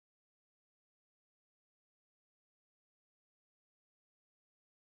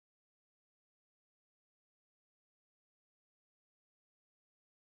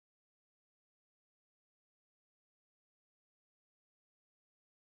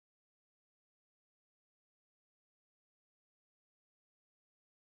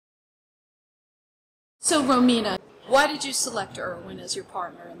So Romina, why did you select Erwin as your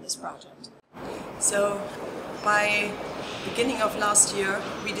partner in this project? So by beginning of last year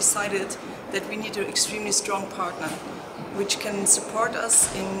we decided that we need an extremely strong partner which can support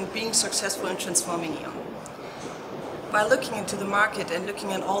us in being successful in transforming E.ON. By looking into the market and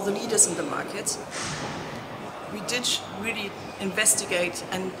looking at all the leaders in the market, we did really investigate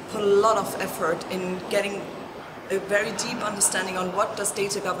and put a lot of effort in getting a very deep understanding on what does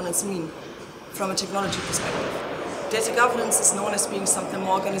data governance mean from a technology perspective. Data governance is known as being something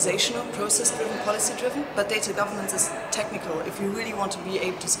more organizational, process-driven, policy-driven, but data governance is technical if you really want to be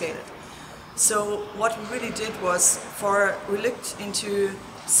able to scale it. So what we really did was, we looked into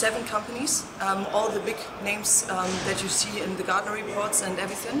 7 companies, all the big names that you see in the Gartner reports and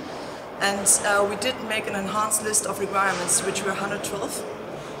everything, and we did make an enhanced list of requirements, which were 112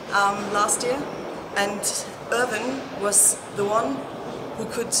 last year, and Erwin was the one who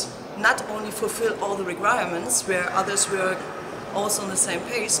could not only fulfill all the requirements where others were also on the same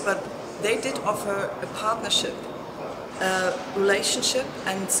pace, but they did offer a partnership, a relationship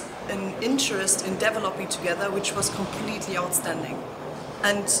and an interest in developing together which was completely outstanding.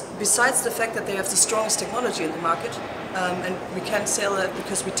 And besides the fact that they have the strongest technology in the market, and we can't say that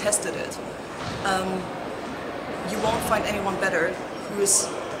because we tested it, you won't find anyone better who is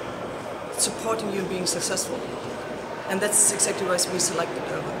supporting you in being successful. And that's exactly why we selected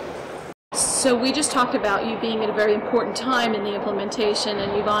Erwin. So we just talked about you being at a very important time in the implementation,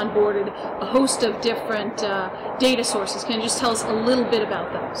 and you've onboarded a host of different data sources. Can you just tell us a little bit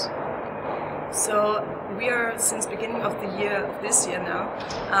about those? So we are, since beginning of the year, this year now,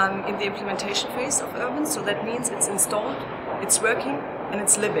 in the implementation phase of Erwin. So that means it's installed, it's working, and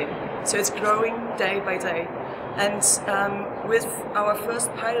it's living. So it's growing day by day. And with our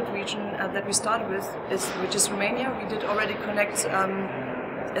first pilot region that we started with, which is Romania, we did already connect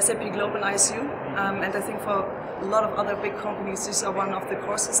SAP Global ISU, and I think for a lot of other big companies these are one of the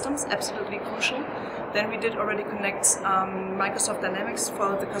core systems, absolutely crucial. Then we did already connect Microsoft Dynamics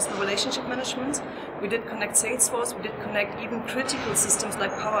for the customer relationship management. We did connect Salesforce, we did connect even critical systems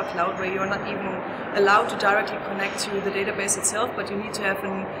like Power Cloud, where you're not even allowed to directly connect to the database itself, but you need to have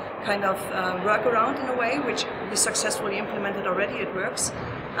a kind of workaround in a way, which we successfully implemented already, it works.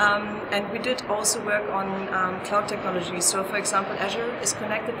 And we did also work on cloud technology. So for example, Azure is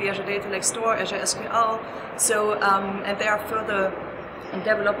connected, the Azure Data Lake Store, Azure SQL. So, and there are further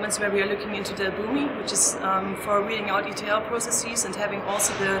developments where we are looking into the Boomi, which is for reading out ETL processes and having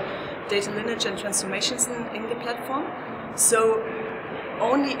also the data lineage and transformations in the platform. So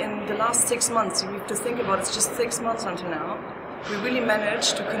only in the last 6 months, you have to think about it's just 6 months until now, we really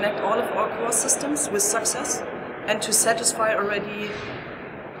managed to connect all of our core systems with success and to satisfy already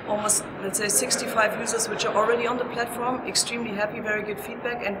almost, let's say, 65 users which are already on the platform, extremely happy, very good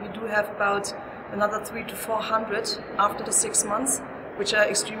feedback, and we do have about another 300 to 400 after the 6 months, which are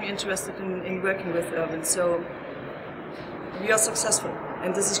extremely interested in working with Erwin. So we are successful,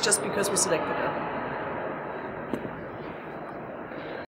 and this is just because we selected Erwin.